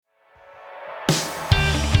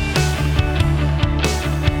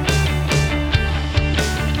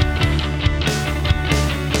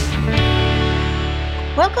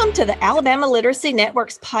Welcome to the Alabama Literacy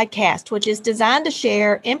Network's podcast, which is designed to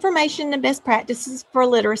share information and best practices for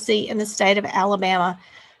literacy in the state of Alabama.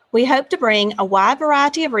 We hope to bring a wide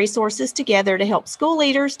variety of resources together to help school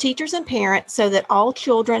leaders, teachers, and parents so that all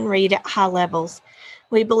children read at high levels.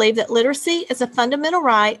 We believe that literacy is a fundamental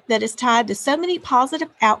right that is tied to so many positive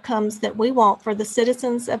outcomes that we want for the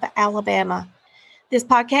citizens of Alabama. This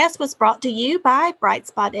podcast was brought to you by Bright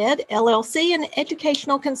Spot Ed, LLC, an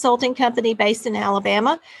educational consulting company based in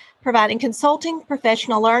Alabama, providing consulting,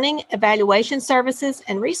 professional learning, evaluation services,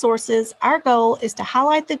 and resources. Our goal is to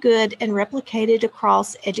highlight the good and replicate it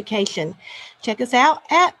across education. Check us out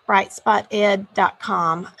at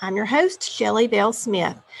brightspoted.com. I'm your host, Shelley Bell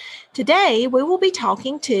Smith. Today, we will be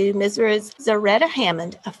talking to Ms. Zaretta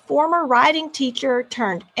Hammond, a former writing teacher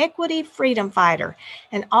turned equity freedom fighter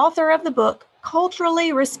and author of the book,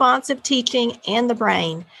 Culturally Responsive Teaching and the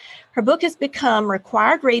Brain. Her book has become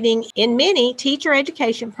required reading in many teacher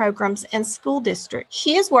education programs and school districts.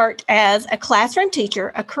 She has worked as a classroom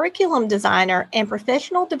teacher, a curriculum designer, and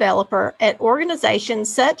professional developer at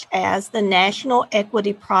organizations such as the National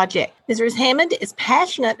Equity Project. Ms. Hammond is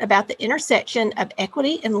passionate about the intersection of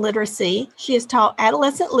equity and literacy. She has taught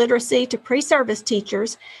adolescent literacy to pre-service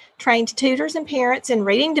teachers, trained tutors and parents in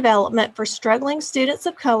reading development for struggling students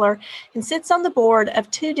of color, and sits on the board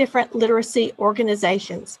of 2 different literacy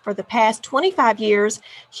organizations. For the past 25 years,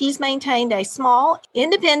 she's maintained a small,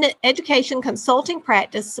 independent education consulting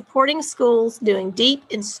practice supporting schools doing deep,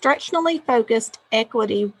 instructionally focused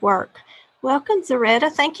equity work. Welcome,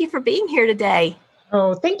 Zaretta. Thank you for being here today.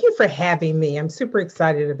 Oh, thank you for having me. I'm super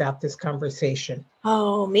excited about this conversation.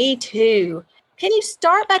 Oh, me too. Can you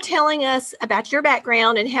start by telling us about your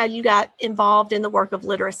background and how you got involved in the work of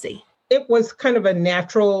literacy? It was kind of a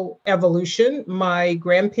natural evolution. My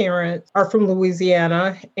grandparents are from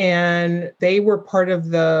Louisiana, and they were part of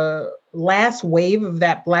the last wave of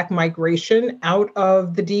that Black migration out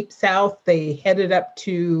of the Deep South. They headed up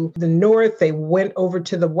to the north. They went over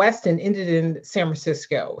to the west and ended in San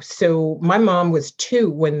Francisco. So my mom was 2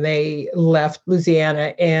 when they left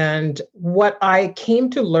Louisiana. And what I came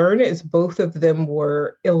to learn is both of them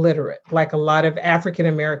were illiterate, like a lot of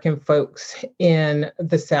African-American folks in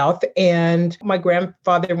the South. And my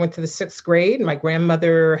grandfather went to the 6th grade. My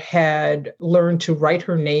grandmother had learned to write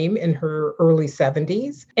her name in her early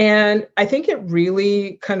 70s. And I think it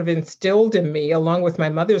really kind of instilled in me, along with my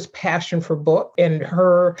mother's passion for book and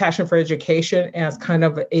her passion for education, as kind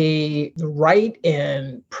of a right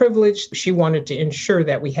and privilege she wanted to ensure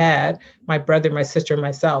that we had, my brother, my sister, and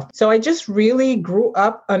myself. So I just really grew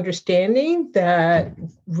up understanding that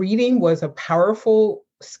reading was a powerful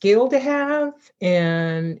skill to have,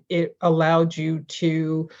 and it allowed you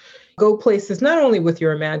to go places not only with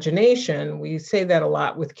your imagination, we say that a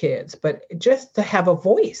lot with kids, but just to have a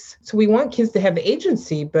voice. So we want kids to have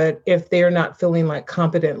agency, but if they're not feeling like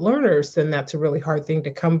competent learners, then that's a really hard thing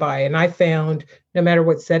to come by. And I found, no matter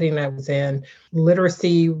what setting I was in,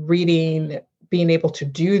 literacy, reading, being able to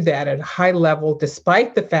do that at a high level,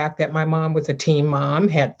 despite the fact that my mom was a teen mom,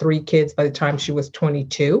 had 3 kids by the time she was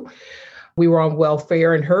 22. We were on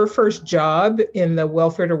welfare, and her first job in the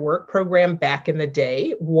Welfare to Work program back in the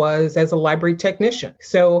day was as a library technician.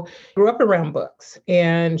 So I grew up around books,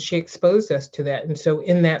 and she exposed us to that. And so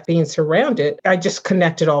in that being surrounded, I just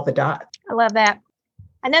connected all the dots. I love that.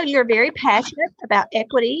 I know you're very passionate about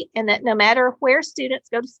equity and that no matter where students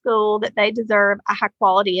go to school, that they deserve a high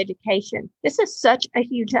quality education. This is such a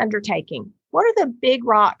huge undertaking. What are the big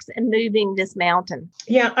rocks in moving this mountain?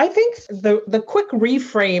 Yeah, I think the quick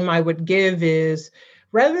reframe I would give is,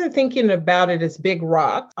 rather than thinking about it as big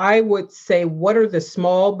rocks, I would say, what are the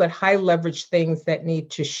small but high leverage things that need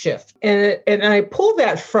to shift? And I pull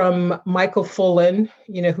that from Michael Fullan,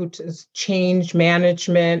 who does change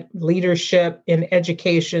management, leadership in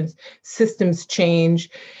education, systems change,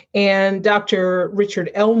 and Dr.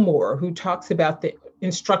 Richard Elmore, who talks about the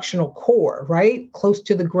instructional core, right? Close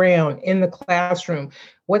to the ground in the classroom.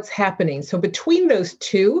 What's happening? So between those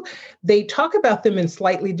 2, they talk about them in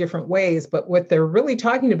slightly different ways, but what they're really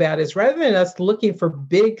talking about is, rather than us looking for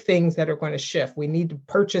big things that are going to shift, we need to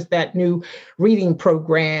purchase that new reading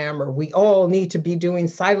program, or we all need to be doing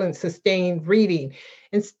silent sustained reading.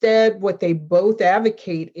 Instead, what they both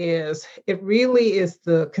advocate is, it really is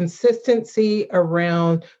the consistency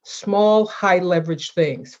around small, high leverage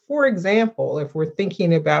things. For example, if we're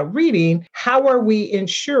thinking about reading, how are we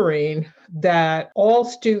ensuring that all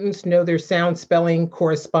students know their sound spelling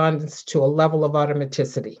corresponds to a level of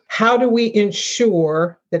automaticity? How do we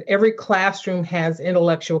ensure that every classroom has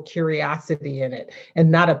intellectual curiosity in it and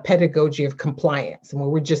not a pedagogy of compliance, and where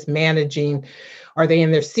we're just managing, are they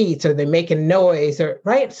in their seats? Are they making noise? Or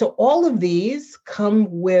right? So all of these come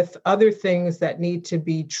with other things that need to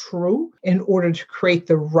be true in order to create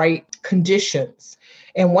the right conditions.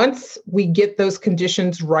 And once we get those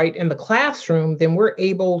conditions right in the classroom, then we're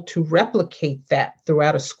able to replicate that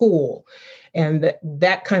throughout a school. And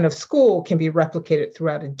that kind of school can be replicated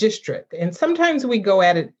throughout a district. And sometimes we go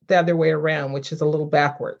at it the other way around, which is a little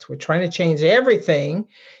backwards. We're trying to change everything,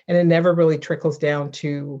 and it never really trickles down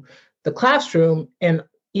to the classroom. And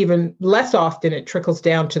even less often, it trickles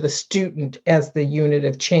down to the student as the unit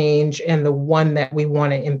of change and the one that we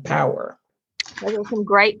want to empower. Those are some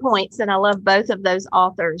great points, and I love both of those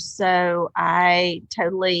authors. So I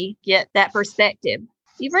totally get that perspective.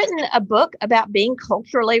 You've written a book about being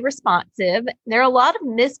culturally responsive. There are a lot of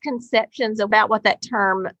misconceptions about what that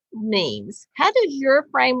term means. How does your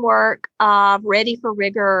framework of Ready for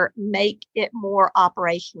Rigor make it more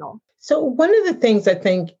operational? So one of the things I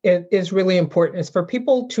think is really important is for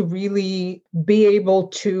people to really be able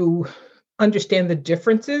to understand the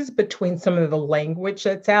differences between some of the language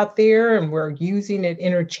that's out there, and we're using it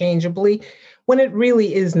interchangeably when it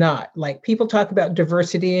really is not. Like, people talk about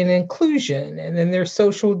diversity and inclusion, and then there's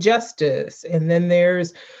social justice, and then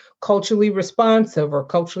there's culturally responsive or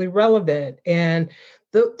culturally relevant. And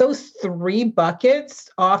those three buckets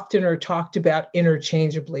often are talked about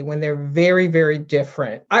interchangeably when they're very, very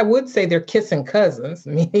different. I would say they're kissing cousins,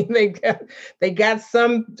 meaning they got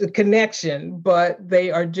some connection, but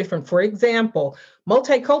they are different. For example,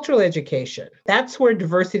 multicultural education, that's where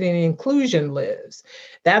diversity and inclusion lives.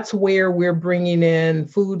 That's where we're bringing in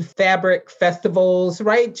food, fabric, festivals,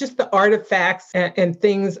 right? Just the artifacts and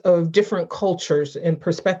things of different cultures and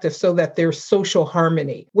perspectives so that there's social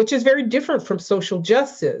harmony, which is very different from social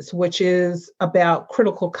justice, which is about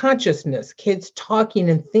critical consciousness, kids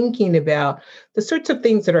talking and thinking about the sorts of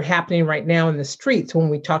things that are happening right now in the streets when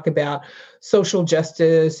we talk about social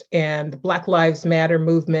justice and the Black Lives Matter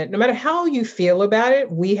movement. No matter how you feel about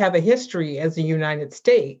it, we have a history as a United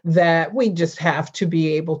States that we just have to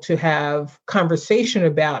be able to have conversation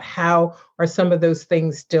about how are some of those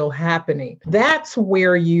things still happening. That's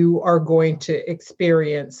where you are going to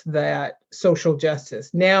experience that social justice.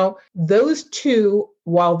 Now, those two,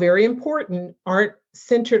 while very important, aren't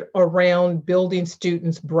centered around building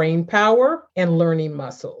students' brain power and learning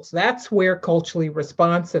muscles. That's where culturally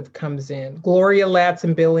responsive comes in. Gloria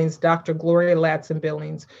Ladson-Billings, Dr. Gloria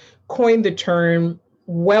Ladson-Billings, coined the term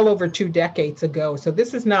well over 2 decades ago. So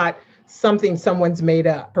this is not something someone's made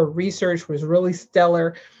up. Her research was really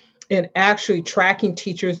stellar in actually tracking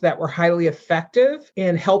teachers that were highly effective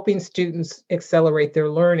in helping students accelerate their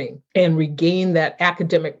learning and regain that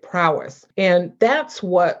academic prowess. And that's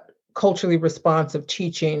what culturally responsive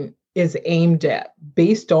teaching is aimed at,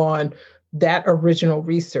 based on that original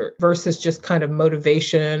research versus just kind of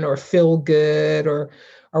motivation or feel good or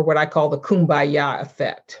what I call the kumbaya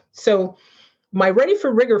effect. So my Ready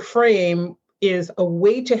for Rigor frame is a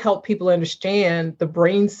way to help people understand the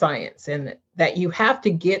brain science and that you have to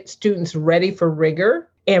get students ready for rigor.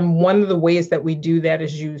 And one of the ways that we do that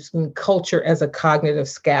is using culture as a cognitive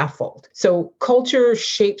scaffold. So culture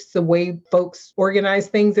shapes the way folks organize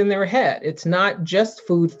things in their head. It's not just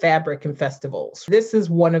food, fabric, and festivals. This is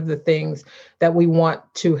one of the things that we want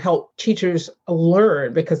to help teachers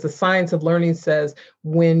learn, because the science of learning says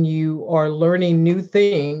when you are learning new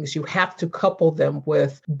things, you have to couple them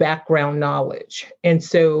with background knowledge. And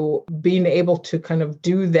so being able to kind of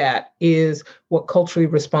do that is what culturally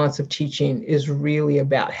responsive teaching is really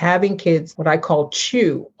about. Having kids, what I call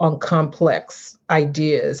chew on complex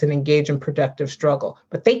ideas and engage in productive struggle.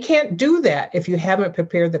 But they can't do that if you haven't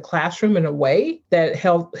prepared the classroom in a way that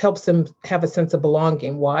helps them have a sense of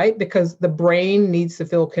belonging. Why? Because the brain needs to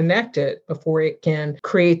feel connected before it can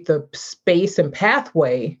create the space and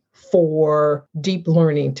pathway for deep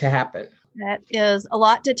learning to happen. That is a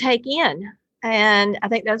lot to take in. And I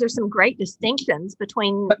think those are some great distinctions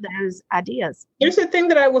between those ideas. Here's the thing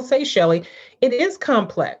that I will say, Shelley, it is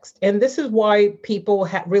complex. And this is why people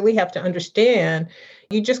really have to understand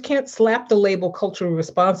you just can't slap the label culturally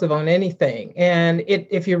responsive on anything. And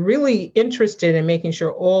if you're really interested in making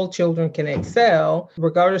sure all children can excel,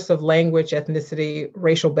 regardless of language, ethnicity,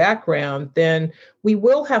 racial background, then we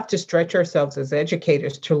will have to stretch ourselves as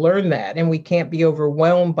educators to learn that. And we can't be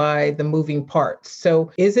overwhelmed by the moving parts.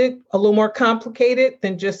 So is it a little more complicated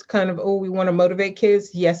than just kind of, we want to motivate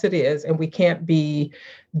kids? Yes, it is. And we can't be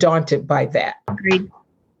daunted by that. Agreed.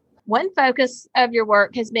 One focus of your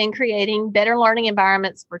work has been creating better learning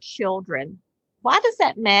environments for children. Why does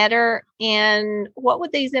that matter? And what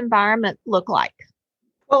would these environments look like?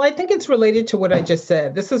 Well, I think it's related to what I just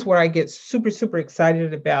said. This is where I get super, super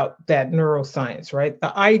excited about that neuroscience, right?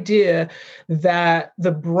 The idea that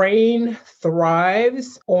the brain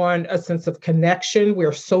thrives on a sense of connection.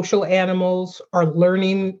 We're social animals. Our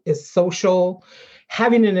learning is social.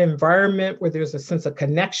 Having an environment where there's a sense of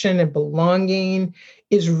connection and belonging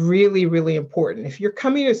is really, really important. If you're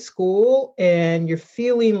coming to school and you're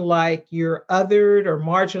feeling like you're othered or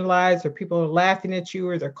marginalized, or people are laughing at you,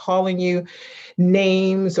 or they're calling you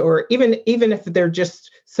names, or even if they're just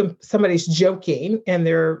somebody's joking and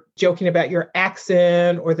they're joking about your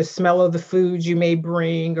accent or the smell of the food you may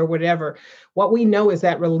bring or whatever, what we know is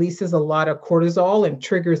that releases a lot of cortisol and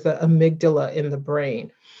triggers the amygdala in the brain.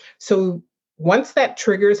 So once that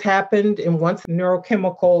triggers happened and once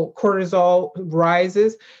neurochemical cortisol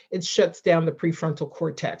rises, it shuts down the prefrontal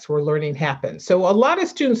cortex where learning happens. So a lot of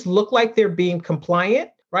students look like they're being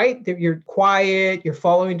compliant, right? You're quiet, you're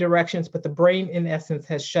following directions, but the brain, in essence,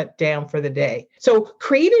 has shut down for the day. So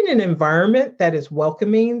creating an environment that is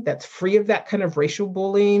welcoming, that's free of that kind of racial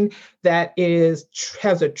bullying, that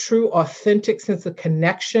has a true, authentic sense of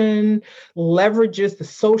connection, leverages the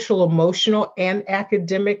social, emotional, and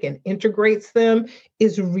academic, and integrates them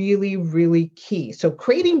is really, really key. So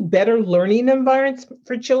creating better learning environments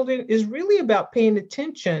for children is really about paying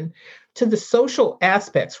attention to the social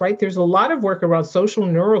aspects, right? There's a lot of work around social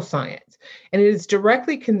neuroscience, and it is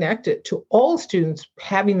directly connected to all students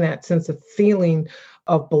having that sense of feeling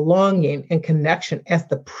of belonging and connection as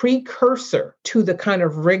the precursor to the kind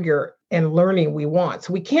of rigor and learning we want.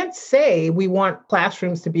 So we can't say we want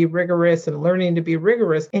classrooms to be rigorous and learning to be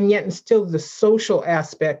rigorous, and yet still the social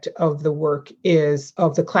aspect of the work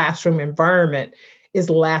of the classroom environment is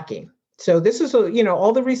lacking. So this is,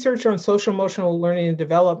 all the research on social emotional learning and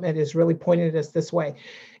development is really pointed us this way.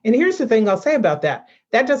 And here's the thing I'll say about that.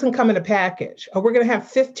 That doesn't come in a package. Oh, we're going to have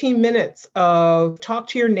 15 minutes of talk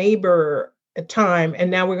to your neighbor time,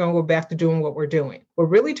 and now we're going to go back to doing what we're doing. We're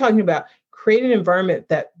really talking about creating an environment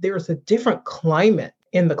that there's a different climate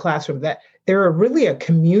in the classroom, that there are really a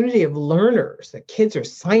community of learners, that kids are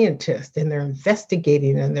scientists and they're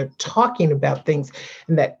investigating and they're talking about things,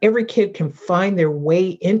 and that every kid can find their way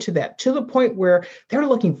into that to the point where they're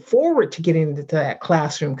looking forward to getting into that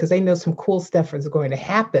classroom because they know some cool stuff is going to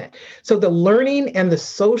happen. So the learning and the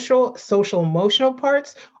social emotional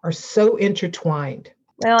parts are so intertwined.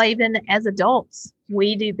 Well, even as adults,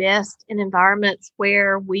 we do best in environments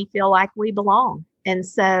where we feel like we belong. And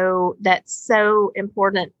so that's so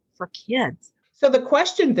important for kids. So the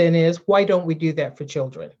question then is, why don't we do that for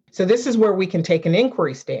children? So this is where we can take an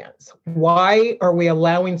inquiry stance. Why are we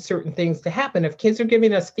allowing certain things to happen? If kids are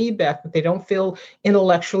giving us feedback that they don't feel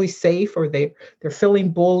intellectually safe, or they're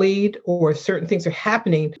feeling bullied, or certain things are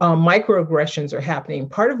happening, microaggressions are happening,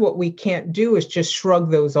 part of what we can't do is just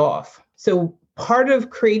shrug those off. So part of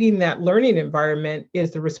creating that learning environment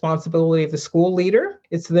is the responsibility of the school leader.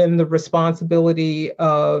 It's then the responsibility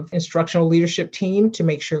of instructional leadership team to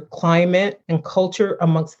make sure climate and culture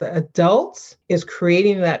amongst the adults is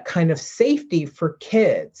creating that kind of safety for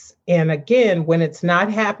kids. And again, when it's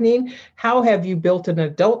not happening, how have you built an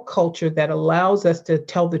adult culture that allows us to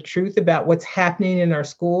tell the truth about what's happening in our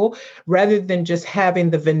school rather than just having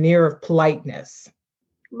the veneer of politeness?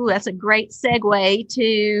 Ooh, that's a great segue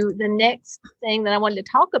to the next thing that I wanted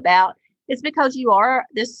to talk about. Is because you are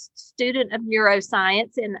this student of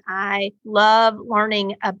neuroscience, and I love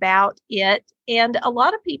learning about it. And a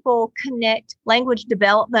lot of people connect language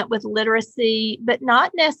development with literacy, but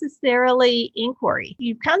not necessarily inquiry.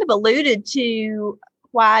 You kind of alluded to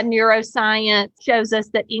why neuroscience shows us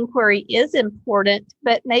that inquiry is important,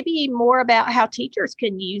 but maybe more about how teachers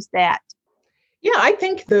can use that. Yeah, I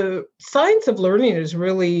think the science of learning is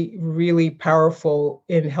really, really powerful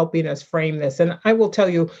in helping us frame this. And I will tell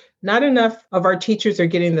you, not enough of our teachers are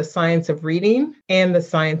getting the science of reading and the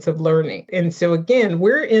science of learning. And so again,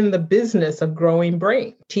 we're in the business of growing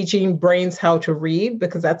brain, teaching brains how to read,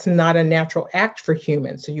 because that's not a natural act for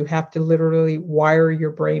humans. So you have to literally wire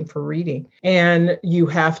your brain for reading. And you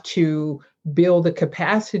have to build the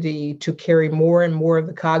capacity to carry more and more of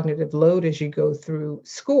the cognitive load as you go through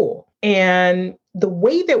school. And the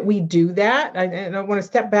way that we do that, and I want to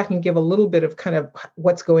step back and give a little bit of kind of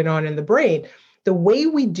what's going on in the brain. The way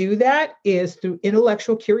we do that is through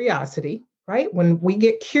intellectual curiosity, right? When we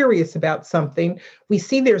get curious about something, we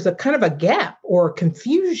see there's a kind of a gap or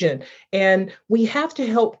confusion, and we have to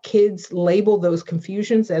help kids label those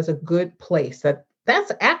confusions as a good place.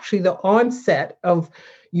 That's actually the onset of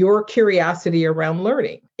your curiosity around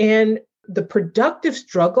learning. And the productive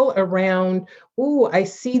struggle around, oh, I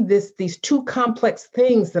see these two complex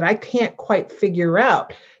things that I can't quite figure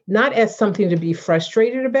out, not as something to be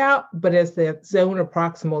frustrated about, but as the zone of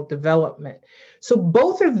proximal development. So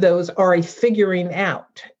both of those are a figuring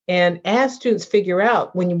out. And as students figure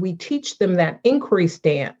out, when we teach them that inquiry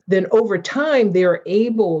stance, then over time, they're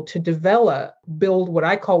able to build what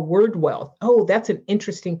I call word wealth. Oh, that's an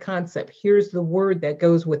interesting concept. Here's the word that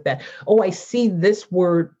goes with that. Oh, I see this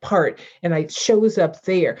word part and it shows up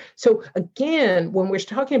there. So again, when we're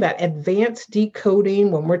talking about advanced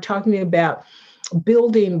decoding, when we're talking about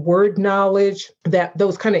building word knowledge, that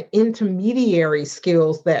those kind of intermediary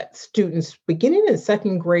skills that students beginning in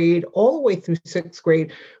second grade all the way through sixth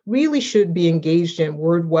grade really should be engaged in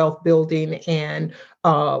word wealth building and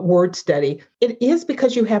word study. It is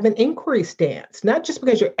because you have an inquiry stance, not just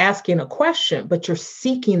because you're asking a question, but you're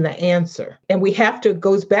seeking the answer. And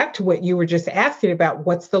goes back to what you were just asking about,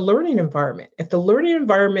 what's the learning environment? If the learning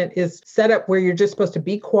environment is set up where you're just supposed to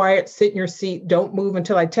be quiet, sit in your seat, don't move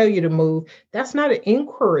until I tell you to move, that's not an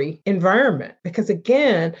inquiry environment. Because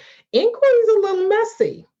again, inquiry is a little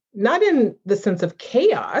messy, not in the sense of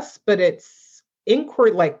chaos, but it's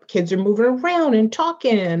inquiry, like kids are moving around and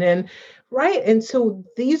talking and right. And so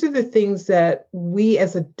these are the things that we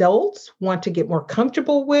as adults want to get more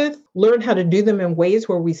comfortable with, learn how to do them in ways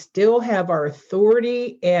where we still have our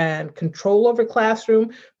authority and control over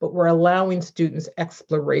classroom, but we're allowing students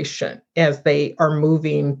exploration as they are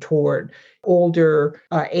moving toward older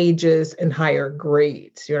ages and higher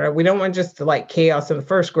grades. We don't want just like chaos in the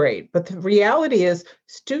first grade, but the reality is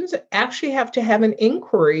students actually have to have an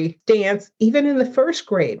inquiry stance even in the first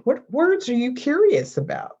grade. What words are you curious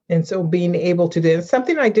about? And so being able to do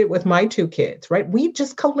something I did with my two kids, right? We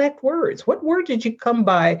just collect words. What word did you come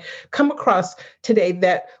across today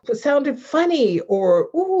that sounded funny, or,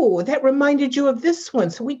 ooh, that reminded you of this one?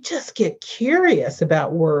 So we just get curious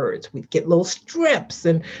about words. We get little strips,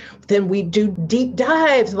 and then we do deep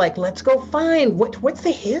dives, like, let's go find what's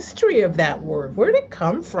the history of that word? Where did it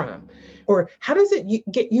come from? Or how does it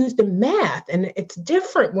get used in math? And it's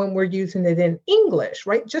different when we're using it in English,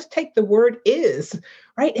 right? Just take the word is,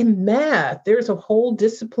 right? In math, there's a whole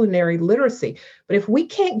disciplinary literacy. But if we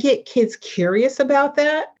can't get kids curious about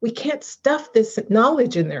that, we can't stuff this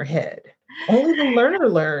knowledge in their head. Only the learner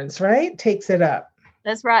learns, right? Takes it up.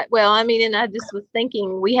 That's right. Well, I mean, and I just was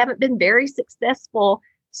thinking, we haven't been very successful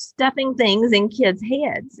stuffing things in kids'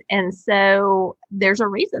 heads. And so there's a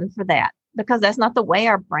reason for that, because that's not the way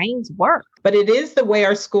our brains work. But it is the way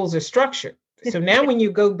our schools are structured. So now when you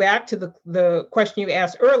go back to the question you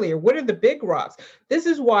asked earlier, what are the big rocks? This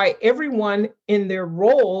is why everyone in their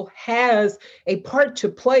role has a part to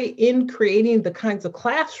play in creating the kinds of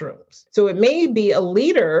classrooms. So it may be a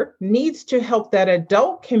leader needs to help that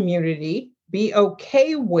adult community be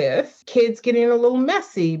okay with kids getting a little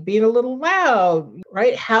messy, being a little loud,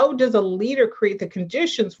 right? How does a leader create the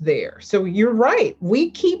conditions there? So you're right.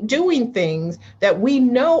 We keep doing things that we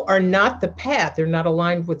know are not the path. They're not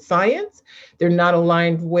aligned with science. They're not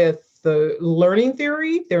aligned with the learning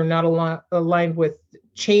theory. They're not aligned with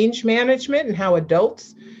change management and how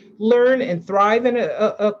adults learn and thrive in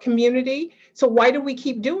a community. So why do we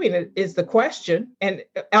keep doing it is the question. And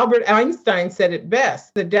Albert Einstein said it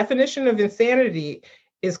best. The definition of insanity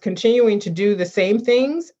is continuing to do the same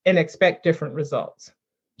things and expect different results.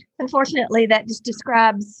 Unfortunately, that just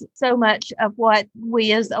describes so much of what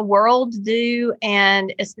we as a world do,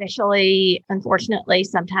 and especially, unfortunately,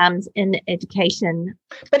 sometimes in education.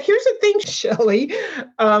 But here's the thing, Shelley.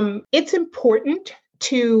 It's important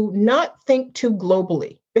to not think too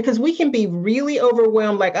globally, because we can be really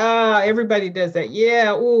overwhelmed, like, everybody does that.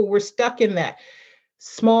 Yeah, we're stuck in that.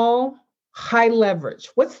 Small, high leverage.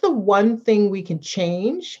 What's the one thing we can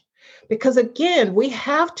change? Because again, we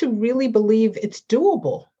have to really believe it's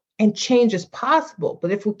doable and change is possible.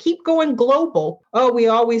 But if we keep going global, we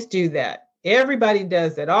always do that. Everybody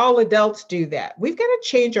does that. All adults do that. We've got to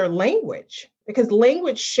change our language, because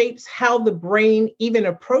language shapes how the brain even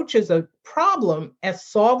approaches a problem as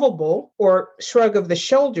solvable or shrug of the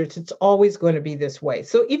shoulders. It's always going to be this way.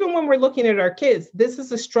 So even when we're looking at our kids, this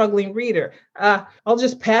is a struggling reader. I'll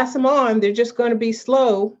just pass them on. They're just going to be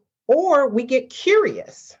slow. Or we get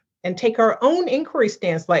curious and take our own inquiry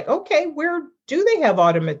stance, like, okay, where do they have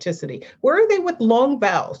automaticity? Where are they with long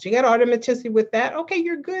vowels? You got automaticity with that? Okay,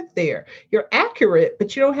 you're good there. You're accurate,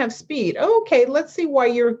 but you don't have speed. Okay, let's see why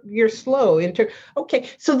you're slow. Okay,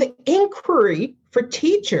 so the inquiry for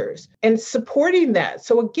teachers and supporting that.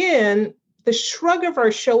 So again, the shrug of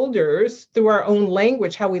our shoulders through our own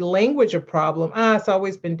language, how we language a problem, it's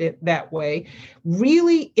always been that way,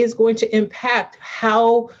 really is going to impact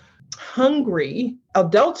how hungry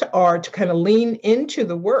adults are to kind of lean into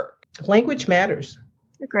the work, language matters.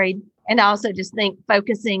 Agreed. And I also just think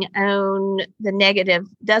focusing on the negative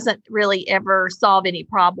doesn't really ever solve any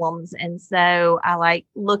problems. And so I like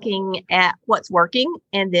looking at what's working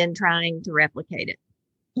and then trying to replicate it.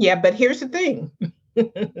 Yeah, but here's the thing.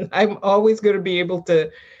 I'm always going to be able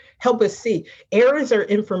to help us see errors are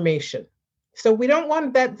information. So we don't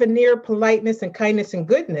want that veneer politeness and kindness and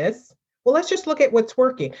goodness. Well, let's just look at what's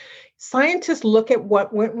working. Scientists look at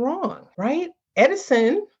what went wrong, right?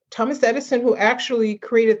 Thomas Edison, who actually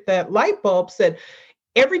created that light bulb, said,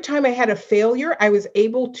 every time I had a failure, I was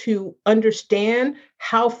able to understand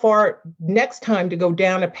how far next time to go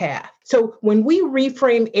down a path. So when we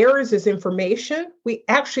reframe errors as information, we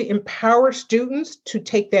actually empower students to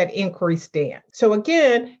take that inquiry stand. So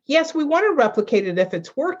again, yes, we want to replicate it if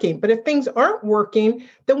it's working, but if things aren't working,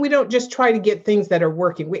 then we don't just try to get things that are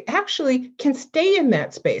working. We actually can stay in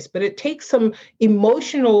that space, but it takes some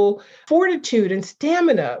emotional fortitude and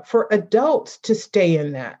stamina for adults to stay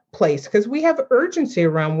in that place because we have urgency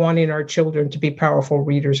around wanting our children to be powerful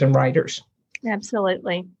readers and writers.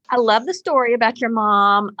 Absolutely. I love the story about your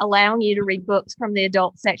mom allowing you to read books from the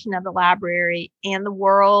adult section of the library and the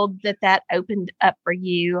world that opened up for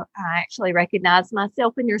you. I actually recognize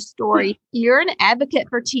myself in your story. You're an advocate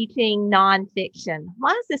for teaching nonfiction.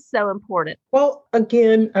 Why is this so important? Well,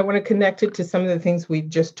 again, I want to connect it to some of the things we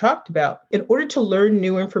just talked about. In order to learn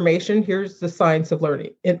new information, here's the science of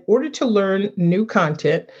learning. In order to learn new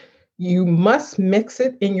content, you must mix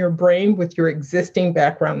it in your brain with your existing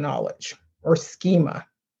background knowledge or schema,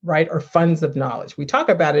 right? Or funds of knowledge. We talk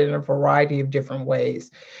about it in a variety of different ways.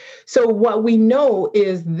 So what we know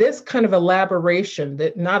is this kind of elaboration,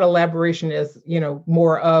 that not elaboration as,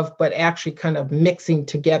 more of, but actually kind of mixing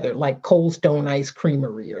together like Cold Stone Ice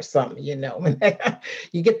Creamery or something,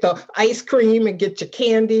 you get the ice cream and get your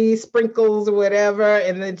candy, sprinkles or whatever.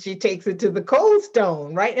 And then she takes it to the Cold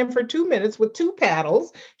Stone, right? And for 2 minutes with 2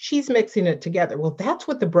 paddles, she's mixing it together. Well, that's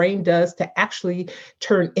what the brain does to actually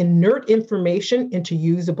turn inert information into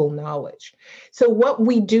usable knowledge. So what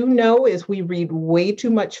we do know is we read way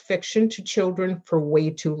too much fiction to children for way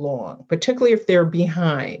too long, particularly if they're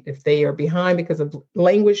behind. If they are behind because of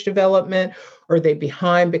language development, or they're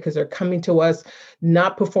behind because they're coming to us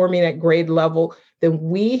not performing at grade level, then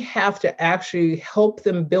we have to actually help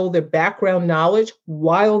them build their background knowledge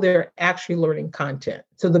while they're actually learning content.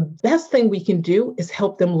 So the best thing we can do is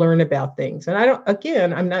help them learn about things. And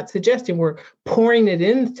I'm not suggesting we're pouring it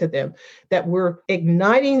into them, that we're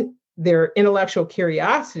igniting their intellectual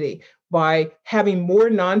curiosity by having more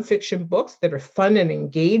nonfiction books that are fun and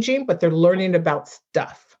engaging, but they're learning about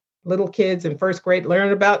stuff. Little kids in first grade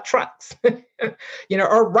learn about trucks,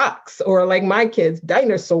 or rocks, or like my kids,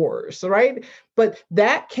 dinosaurs, right? But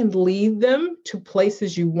that can lead them to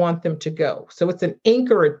places you want them to go. So it's an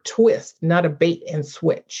anchor, a twist, not a bait and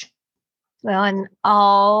switch. Well, and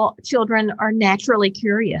all children are naturally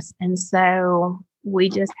curious. And so we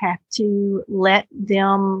just have to let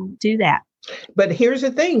them do that. But here's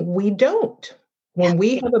the thing, we don't. When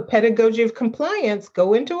we have a pedagogy of compliance,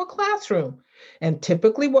 go into a classroom. And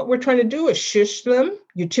typically what we're trying to do is shush them.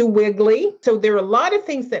 You're too wiggly. So there are a lot of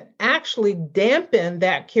things that actually dampen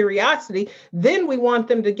that curiosity. Then we want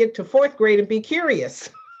them to get to 4th grade and be curious.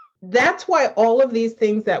 That's why all of these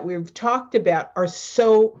things that we've talked about are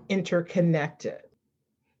so interconnected.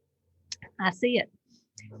 I see it.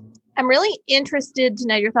 I'm really interested to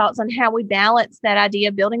know your thoughts on how we balance that idea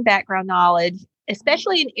of building background knowledge,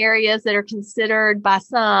 especially in areas that are considered by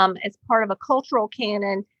some as part of a cultural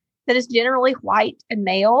canon that is generally white and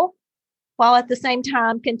male, while at the same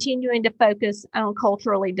time continuing to focus on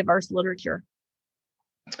culturally diverse literature.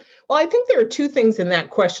 Well, I think there are 2 things in that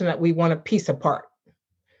question that we want to piece apart,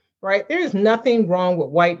 right? There's nothing wrong with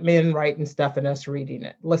white men writing stuff and us reading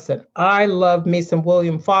it. Listen, I love me some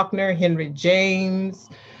William Faulkner, Henry James,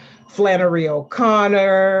 Flannery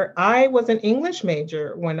O'Connor. I was an English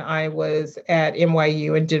major when I was at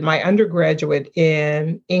NYU and did my undergraduate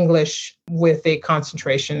in English with a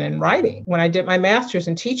concentration in writing. When I did my master's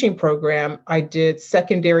in teaching program, I did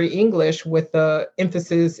secondary English with the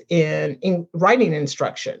emphasis in writing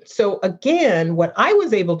instruction. So again, what I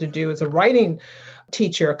was able to do as a writing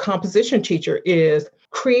teacher, a composition teacher, is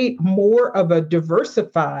create more of a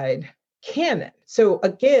diversified canon. So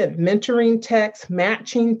again, mentoring text,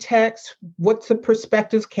 matching text, what's the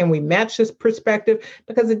perspectives? Can we match this perspective?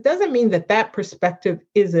 Because it doesn't mean that perspective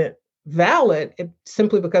isn't valid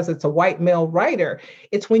simply because it's a white male writer.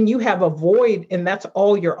 It's when you have a void and that's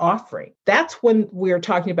all you're offering. That's when we're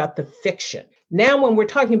talking about the fiction. Now, when we're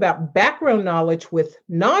talking about background knowledge with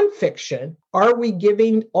nonfiction, are we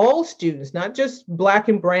giving all students, not just Black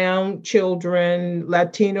and Brown children,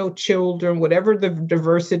 Latino children, whatever the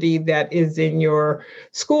diversity that is in your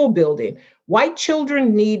school building? White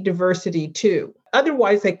children need diversity too.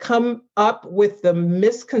 Otherwise, they come up with the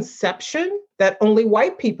misconception that only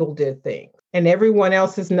white people did things and everyone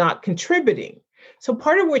else is not contributing. So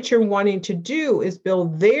part of what you're wanting to do is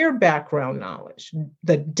build their background knowledge,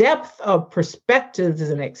 the depth of perspectives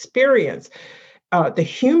and experience, the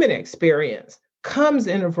human experience comes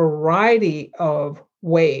in a variety of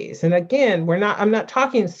ways. And again, I'm not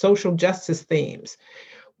talking social justice themes.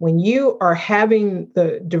 When you are having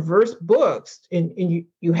the diverse books and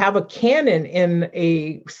you have a canon in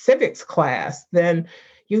a civics class, then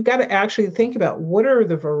you've got to actually think about what are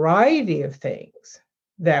the variety of things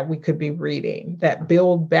that we could be reading that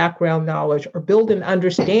build background knowledge or build an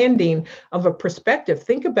understanding of a perspective.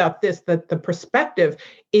 Think about this, that the perspective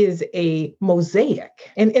is a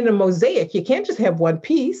mosaic. And in a mosaic, you can't just have one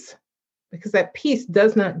piece because that piece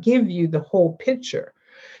does not give you the whole picture.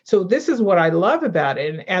 So this is what I love about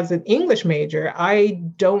it. And as an English major, I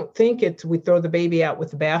don't think we throw the baby out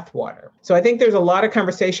with the bathwater. So I think there's a lot of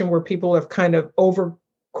conversation where people have kind of over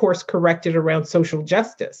course corrected around social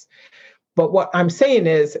justice. But what I'm saying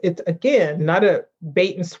is, it's, again, not a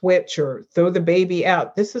bait and switch or throw the baby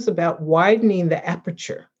out. This is about widening the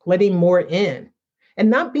aperture, letting more in, and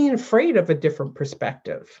not being afraid of a different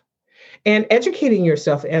perspective, and educating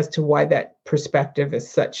yourself as to why that perspective is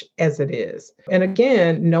such as it is. And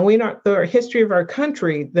again, knowing the history of our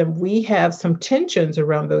country, then we have some tensions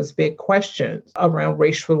around those big questions around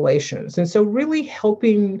race relations. And so really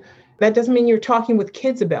helping, that doesn't mean you're talking with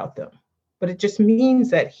kids about them, but it just means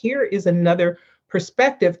that here is another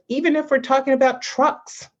perspective, even if we're talking about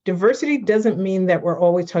trucks. Diversity doesn't mean that we're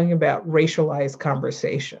always talking about racialized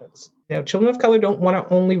conversations. Now, children of color don't want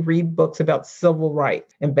to only read books about civil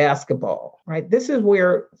rights and basketball, right? This is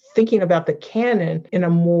where thinking about the canon in a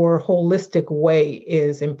more holistic way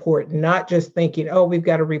is important, not just thinking, oh, we've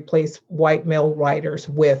got to replace white male writers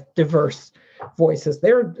with diverse voices.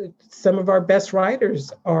 Some of our best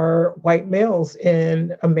writers are white males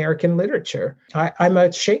in American literature. I'm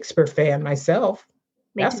a Shakespeare fan myself.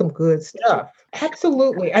 That's some good stuff.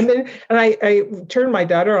 Absolutely. I mean, and I turned my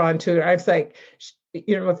daughter on to it. I was like,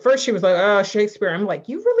 at first she was like, oh, Shakespeare. I'm like,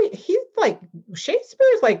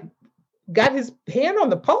 Shakespeare's like got his hand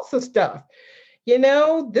on the pulse of stuff.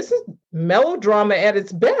 This is melodrama at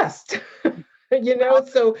its best.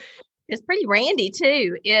 So it's pretty randy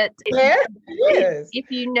too. It is.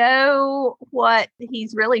 If you know what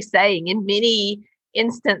he's really saying in many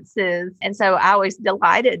instances. And so I was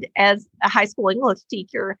delighted as a high school English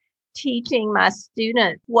teacher teaching my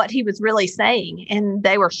students what he was really saying, and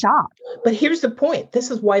they were shocked. But here's the point. This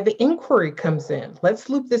is why the inquiry comes in. Let's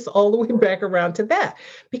loop this all the way back around to that.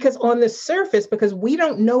 Because on the surface, because we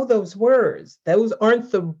don't know those words, those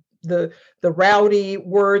aren't the rowdy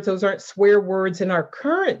words, those aren't swear words in our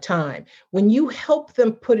current time. When you help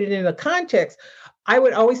them put it in a context, I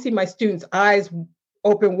would always see my students' eyes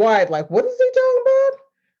open wide, like, what is he talking about?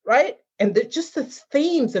 Right? And just the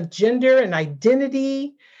themes of gender and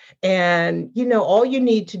identity. And, all you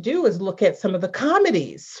need to do is look at some of the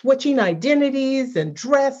comedies, switching identities and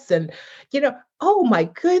dress and, oh my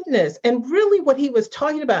goodness. And really what he was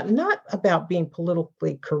talking about, not about being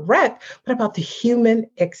politically correct, but about the human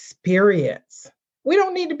experience. We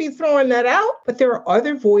don't need to be throwing that out, but there are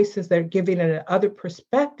other voices that are giving an other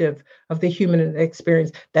perspective of the human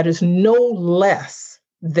experience that is no less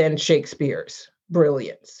than Shakespeare's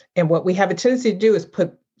brilliance. And what we have a tendency to do is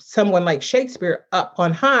put someone like Shakespeare up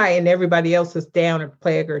on high and everybody else is down a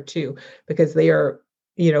peg or two because they are,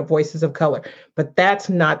 voices of color. But that's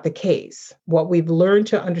not the case. What we've learned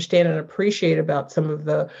to understand and appreciate about some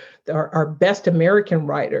of our best American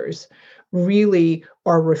writers really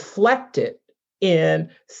are reflected in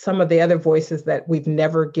some of the other voices that we've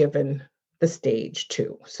never given the stage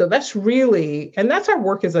to. So that's our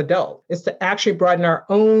work as adults, is to actually broaden our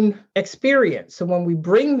own experience. So when we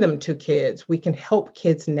bring them to kids, we can help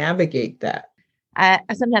kids navigate that. I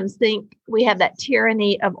sometimes think we have that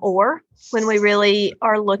tyranny of or when we really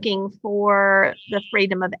are looking for the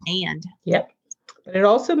freedom of and. Yep. But it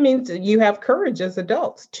also means that you have courage as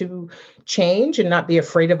adults to change and not be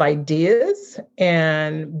afraid of ideas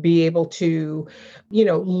and be able to,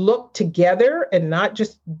 look together and not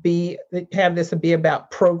just have this be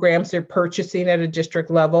about programs they're purchasing at a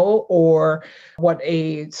district level or what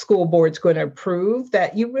a school board's going to approve,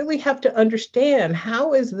 that you really have to understand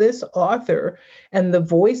how is this author and the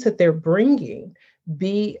voice that they're bringing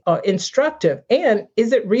be instructive? And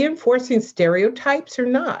is it reinforcing stereotypes or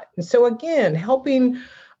not? And so again, helping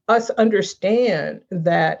us understand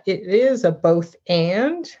that it is a both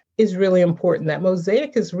and is really important. That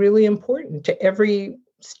mosaic is really important to every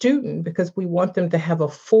student because we want them to have a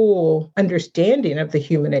full understanding of the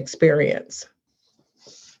human experience.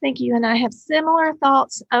 Thank you. And I have similar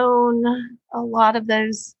thoughts on a lot of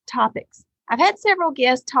those topics. I've had several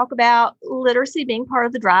guests talk about literacy being part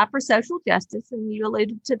of the drive for social justice, and you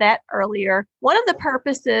alluded to that earlier. One of the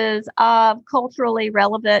purposes of culturally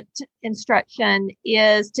relevant instruction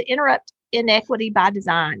is to interrupt inequity by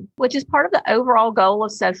design, which is part of the overall goal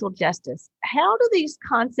of social justice. How do these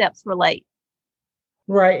concepts relate?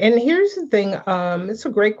 Right. And here's the thing. It's a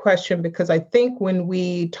great question because I think when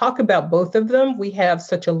we talk about both of them, we have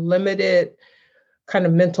such a limited kind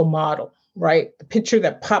of mental model, right? The picture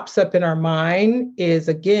that pops up in our mind is,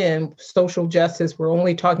 again, social justice. We're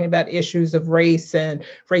only talking about issues of race and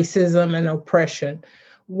racism and oppression,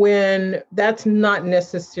 when that's not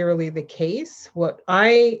necessarily the case. What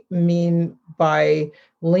I mean by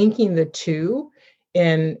linking the two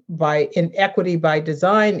and by inequity by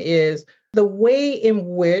design is the way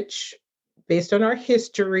in which, based on our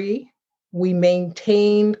history, we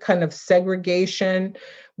maintained kind of segregation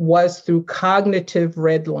was through cognitive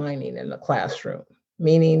redlining in the classroom,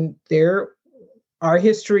 meaning our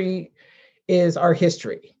history is our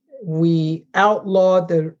history. We outlawed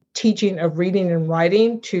the teaching of reading and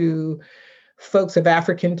writing to folks of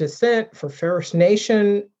African descent, for First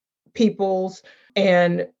Nation peoples,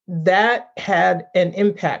 and that had an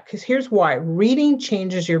impact because here's why. Reading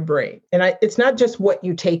changes your brain. And it's not just what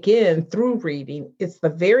you take in through reading. It's the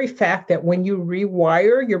very fact that when you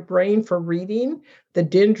rewire your brain for reading, the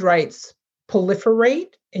dendrites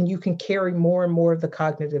proliferate and you can carry more and more of the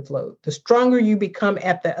cognitive load. The stronger you become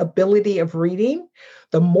at the ability of reading,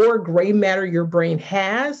 the more gray matter your brain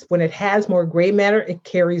has. When it has more gray matter, it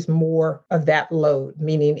carries more of that load,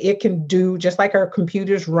 meaning it can do, just like our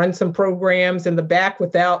computers, run some programs in the back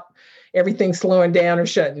without everything slowing down or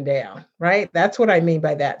shutting down, right? That's what I mean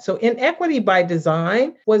by that. So inequity by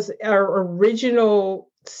design was our original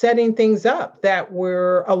setting things up that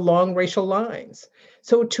were along racial lines.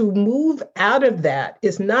 So to move out of that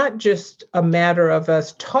is not just a matter of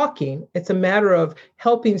us talking, it's a matter of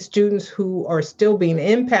helping students who are still being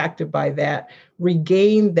impacted by that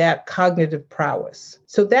regain that cognitive prowess.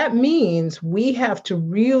 So that means we have to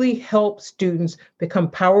really help students become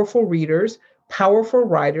powerful readers, powerful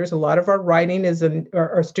writers. A lot of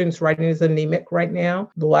our students' writing is anemic right now.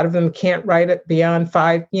 A lot of them can't write it beyond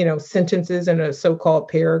 5, sentences in a so-called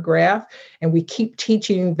paragraph. And we keep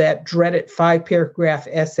teaching that dreaded 5-paragraph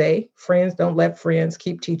essay. Friends, don't let friends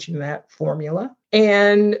keep teaching that formula.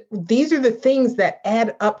 And these are the things that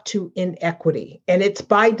add up to inequity. And it's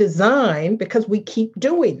by design because we keep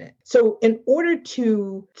doing it. So in order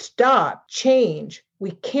to stop change,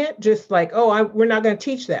 we can't just we're not going to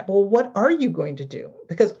teach that. Well, what are you going to do?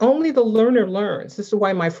 Because only the learner learns. This is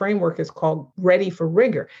why my framework is called Ready for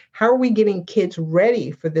Rigor. How are we getting kids ready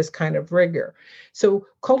for this kind of rigor? So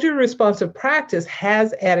culturally responsive practice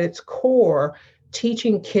has at its core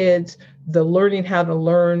teaching kids the learning how to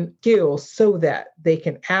learn skills so that they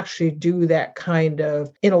can actually do that kind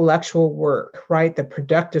of intellectual work, right? The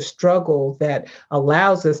productive struggle that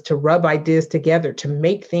allows us to rub ideas together, to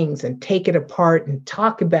make things and take it apart and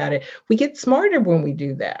talk about it. We get smarter when we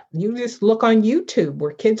do that. You just look on YouTube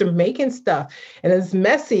where kids are making stuff and it's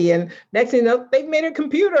messy. And next thing you know, they've made a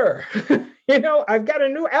computer. I've got a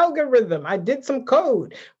new algorithm. I did some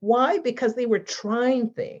code. Why? Because they were trying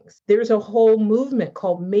things. There's a whole movement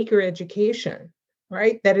called maker education,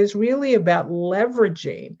 right? That is really about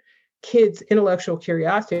leveraging kids' intellectual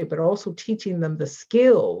curiosity, but also teaching them the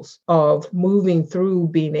skills of moving through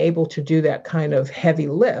being able to do that kind of heavy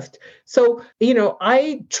lift. So,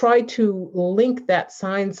 I try to link that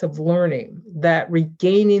science of learning, that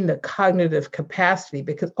regaining the cognitive capacity,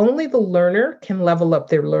 because only the learner can level up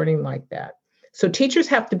their learning like that. So teachers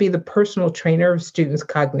have to be the personal trainer of students'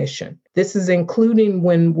 cognition. This is including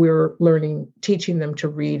when we're teaching them to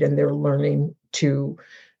read and they're learning to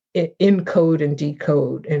encode and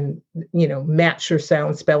decode and, match your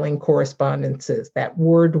sound spelling correspondences, that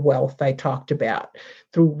word wealth I talked about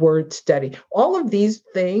through word study. All of these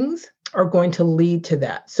things are going to lead to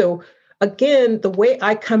that. So again, the way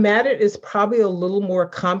I come at it is probably a little more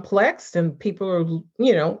complex, and people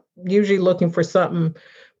are, usually looking for something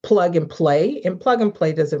plug and play, and plug and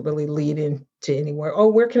play doesn't really lead into anywhere. Oh,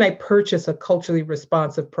 where can I purchase a culturally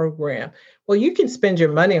responsive program? Well, you can spend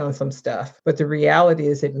your money on some stuff, but the reality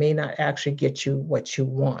is it may not actually get you what you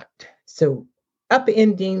want. So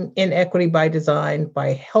upending inequity by design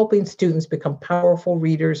by helping students become powerful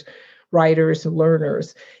readers, writers,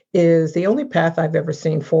 learners is the only path I've ever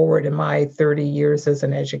seen forward in my 30 years as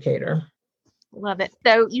an educator. Love it.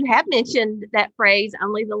 So you have mentioned that phrase,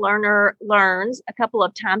 only the learner learns, a couple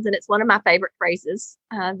of times, and it's one of my favorite phrases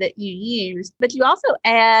that you use. But you also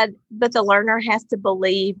add, but the learner has to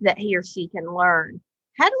believe that he or she can learn.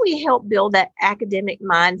 How do we help build that academic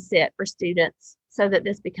mindset for students so that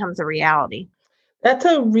this becomes a reality? That's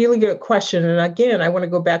a really good question. And again, I want to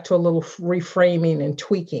go back to a little reframing and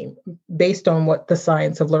tweaking based on what the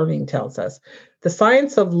science of learning tells us. The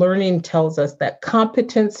science of learning tells us that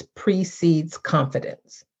competence precedes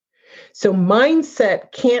confidence. So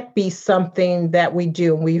mindset can't be something that we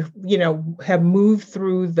do. We, have moved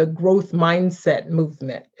through the growth mindset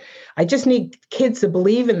movement. I just need kids to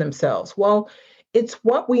believe in themselves. Well, it's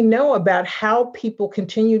what we know about how people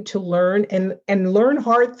continue to learn and learn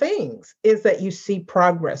hard things is that you see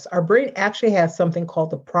progress. Our brain actually has something called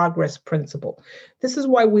the progress principle. This is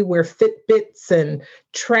why we wear Fitbits and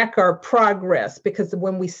track our progress, because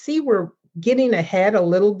when we see we're getting ahead a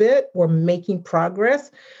little bit, we're making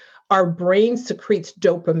progress, our brain secretes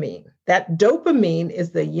dopamine. That dopamine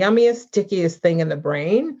is the yummiest, stickiest thing in the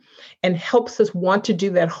brain and helps us want to do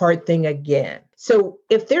that hard thing again. So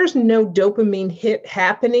if there's no dopamine hit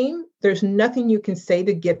happening, there's nothing you can say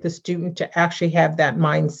to get the student to actually have that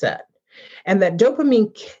mindset. And that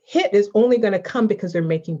dopamine hit is only going to come because they're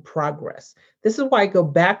making progress. This is why I go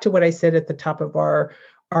back to what I said at the top of our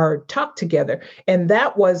talk together. And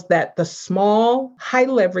that was that the small, high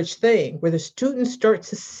leverage thing where the student starts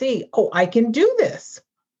to see, oh, I can do this.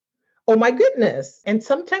 Oh my goodness. And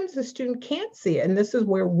sometimes the student can't see it. And this is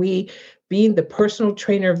where we, being the personal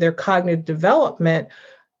trainer of their cognitive development,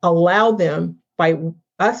 allow them by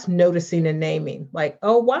us noticing and naming, like,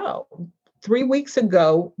 oh, wow, 3 weeks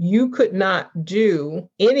ago, you could not do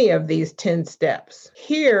any of these 10 steps.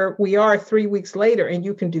 Here we are 3 weeks later, and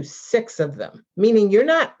you can do 6 of them, meaning you're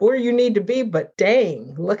not where you need to be, but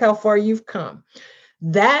dang, look how far you've come.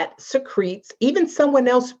 That secretes, even someone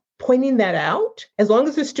else pointing that out, as long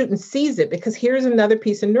as the student sees it, because here's another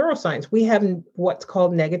piece in neuroscience. We have what's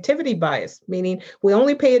called negativity bias, meaning we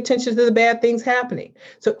only pay attention to the bad things happening.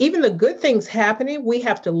 So even the good things happening, we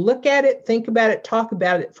have to look at it, think about it, talk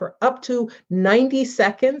about it for up to 90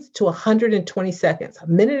 seconds to 120 seconds, a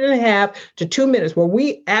minute and a half to 2 minutes, where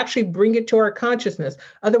we actually bring it to our consciousness.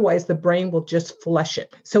 Otherwise, the brain will just flush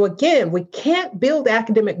it. So again, we can't build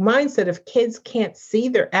academic mindset if kids can't see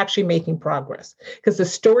they're actually making progress, because the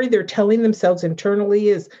story they're telling themselves internally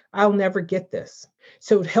is, I'll never get this.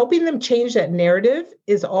 So helping them change that narrative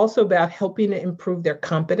is also about helping to improve their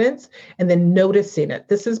competence and then noticing it.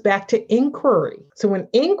 This is back to inquiry. So when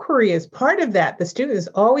inquiry is part of that, the student is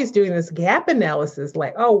always doing this gap analysis,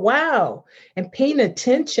 like, oh, wow, and paying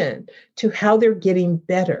attention to how they're getting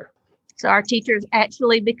better. So our teachers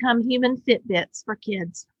actually become human Fitbits for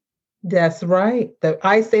kids. That's right.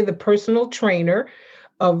 I say the personal trainer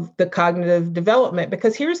of the cognitive development,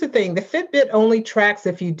 because here's the thing, the Fitbit only tracks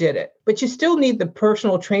if you did it, but you still need the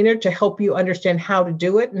personal trainer to help you understand how to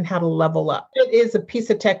do it and how to level up. It is a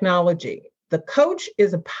piece of technology. The coach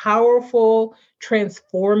is a powerful,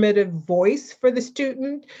 transformative voice for the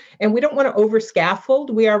student, and we don't want to over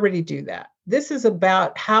scaffold. We already do that. This is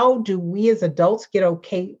about how do we as adults get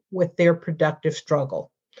okay with their productive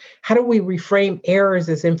struggle? How do we reframe errors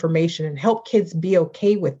as information and help kids be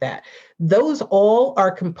okay with that? Those all are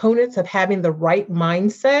components of having the right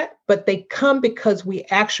mindset, but they come because we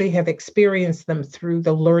actually have experienced them through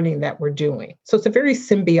the learning that we're doing. So it's a very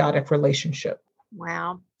symbiotic relationship.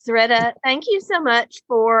 Wow. Zaretta, thank you so much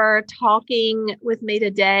for talking with me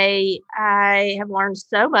today. I have learned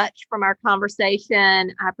so much from our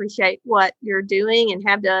conversation. I appreciate what you're doing and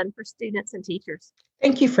have done for students and teachers.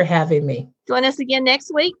 Thank you for having me. Join us again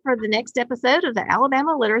next week for the next episode of the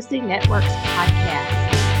Alabama Literacy Network's podcast.